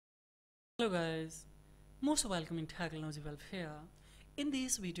Hello guys, most welcome in Technology Wealth here. In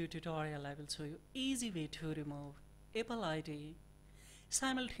this video tutorial I will show you easy way to remove Apple ID.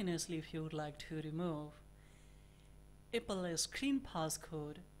 Simultaneously, if you would like to remove Apple screen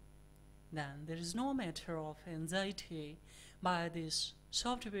passcode, then there is no matter of anxiety. By this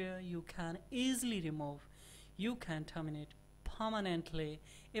software you can easily remove, you can terminate permanently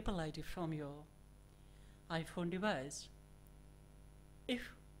Apple ID from your iPhone device.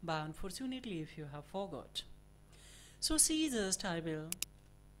 But unfortunately if you have forgot. So see, just I will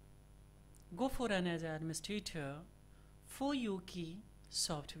go for an as administrator for Yuki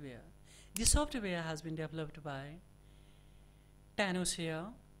software. The software has been developed by Thanos here.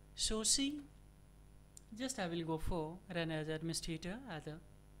 So see, just I will go for run as administrator at the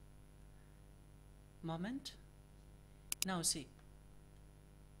moment. Now see,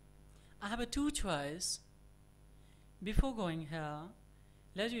 I have a two choice. Before going here,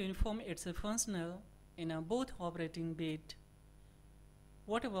 let you inform it's a functional in a both operating bit.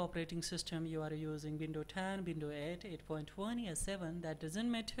 Whatever operating system you are using, Windows 10, Windows 8, 8.1 or 7, that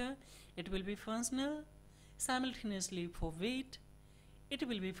doesn't matter. It will be functional simultaneously for bit. It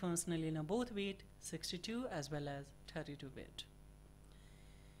will be functional in a both bit 62 as well as 32 bit.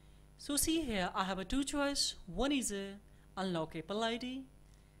 So see here, I have a two choice. One is a unlock Apple ID.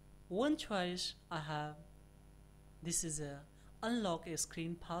 One choice I have, this is a unlock a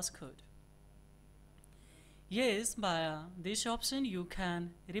screen passcode. Yes, by this option you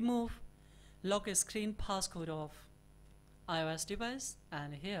can remove lock a screen passcode of iOS device,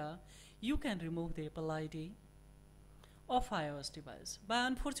 and here you can remove the Apple ID of iOS device. But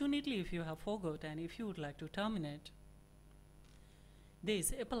unfortunately if you have forgot and if you would like to terminate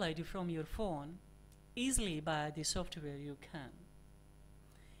this Apple ID from your phone, easily by the software you can.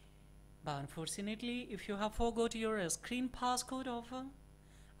 But unfortunately, if you have forgot your screen passcode of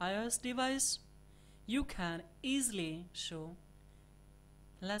iOS device, you can easily show.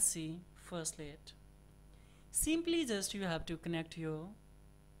 Let's see firstly it. Simply just you have to connect your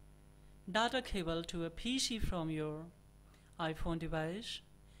data cable to a PC from your iPhone device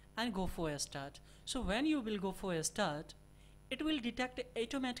and go for a start. So when you will go for a start, it will detect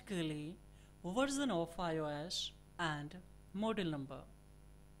automatically version of iOS and model number,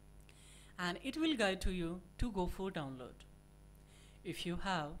 and it will guide to you to go for download. If you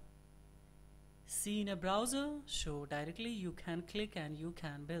have seen a browser, so directly you can click and you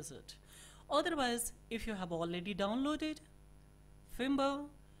can visit. Otherwise, if you have already downloaded firmware,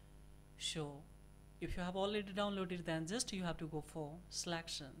 so if you have already downloaded, then just you have to go for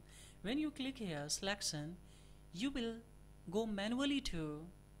selection. When you click here selection, you will go manually to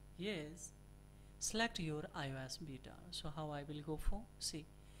select your iOS beta. So how I will go for, see,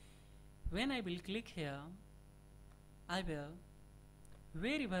 when I will click here, I will,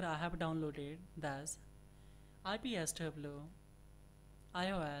 wherever I have downloaded that's iPadOS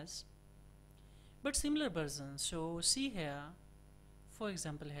iOS, but similar version. So see here, for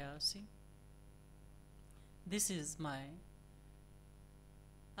example here, see, this is my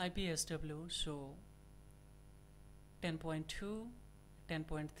iPadOS, so 10.2,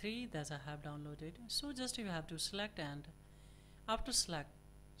 10.3 that I have downloaded. So just you have to select, and after selections,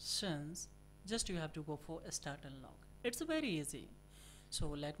 just you have to go for a start unlock. It's very easy. So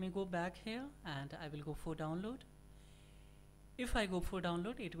let me go back here and I will go for download. If I go for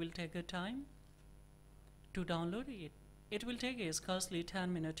download, it will take a time to download it. It will take a scarcely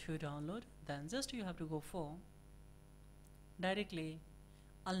 10 minutes to download. Then just you have to go for directly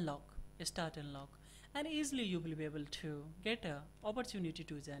unlock, start unlock, and easily you will be able to get a opportunity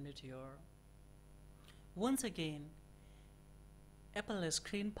to generate your once again Apple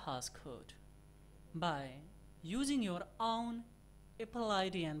screen passcode by using your own Apple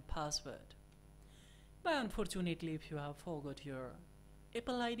ID and password. But unfortunately if you have forgot your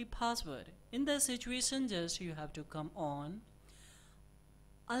Apple ID password, in that situation just you have to come on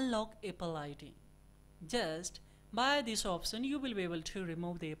unlock Apple ID. Just by this option you will be able to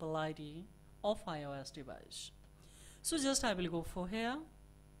remove the Apple ID of iOS device. So just I will go for here.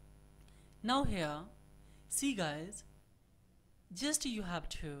 Now here, see guys, just you have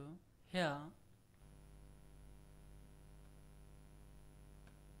to here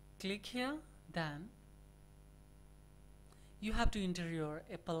click here, then you have to enter your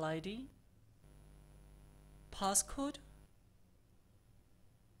Apple ID passcode,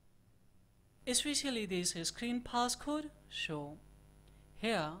 especially this screen passcode. So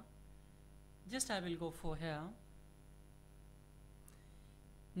here just I will go for here.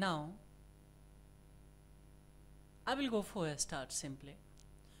 Now I will go for a start simply.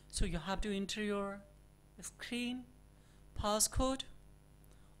 So you have to enter your screen passcode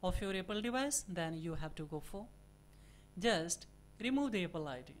of your Apple device, then you have to go for just remove the Apple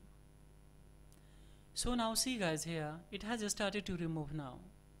ID. So now see guys, here it has started to remove now.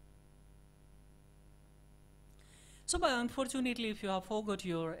 So by unfortunately, if you have forgot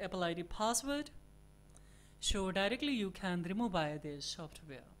your Apple ID password, so directly you can remove by this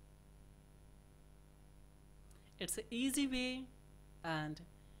software. It's an easy way and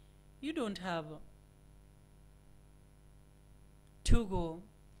you don't have to go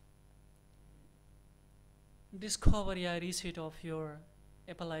discover a reset of your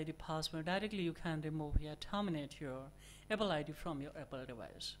Apple ID password. Directly you can remove or terminate your Apple ID from your Apple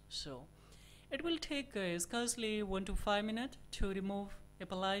device. So it will take scarcely 1 to 5 minutes to remove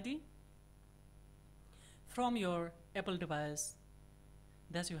Apple ID from your Apple device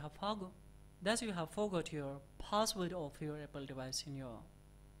that you have forgot your password of your Apple device in your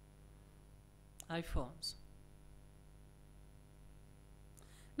iPhones.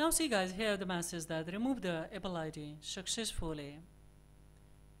 Now see guys, here the message that remove the Apple ID successfully.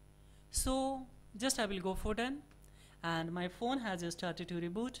 So just I will go for done, and my phone has started to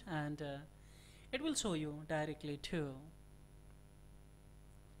reboot, and it will show you directly to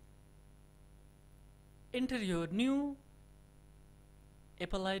enter your new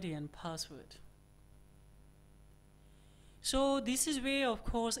Apple ID and password. So this is way, of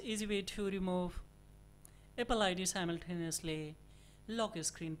course, easy way to remove Apple ID simultaneously lock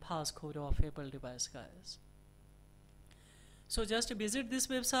screen passcode of Apple device, guys. So just visit this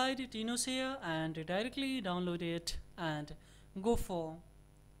website TinoShare and directly download it and go for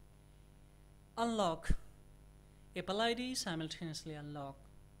unlock Apple ID, simultaneously unlock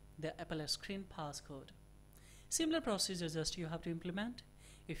the Apple screen passcode. Similar procedure just you have to implement.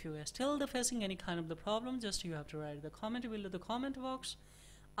 If you are still facing any kind of the problem, just you have to write the comment below the comment box.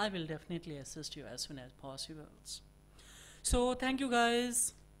 I will definitely assist you as soon as possible. So thank you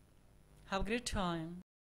guys. Have a great time.